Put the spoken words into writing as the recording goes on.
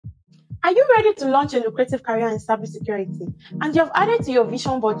Are you ready to launch a lucrative career in cybersecurity and you have added to your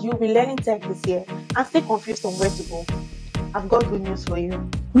vision but you'll be learning tech this year and still confused on where to go? I've got good news for you.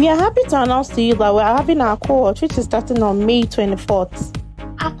 We are happy to announce to you that we're having our cohort, which is starting on May 24th.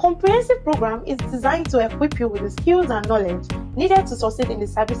 Our comprehensive program is designed to equip you with the skills and knowledge needed to succeed in the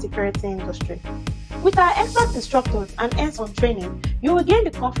cybersecurity industry. With our expert instructors and hands-on training, you will gain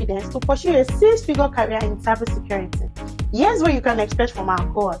the confidence to pursue a six-figure career in cybersecurity. Here's what you can expect from our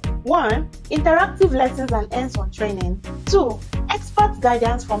cohort. 1. Interactive lessons and hands-on training. 2. Expert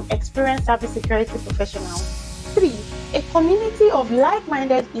guidance from experienced cybersecurity professionals. 3. A community of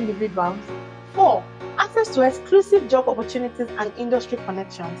like-minded individuals. 4. Access to exclusive job opportunities and industry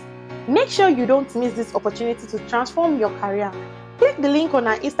connections. Make sure you don't miss this opportunity to transform your career. Click the link on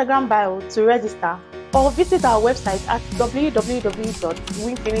our Instagram bio to register or visit our website at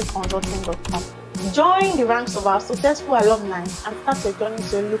www.winfiniteconsulting.com. Join the ranks of our successful alumni and start your journey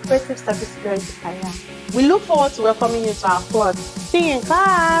to a lucrative cybersecurity career. We look forward to welcoming you to our cohort. See you in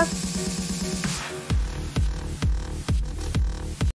class!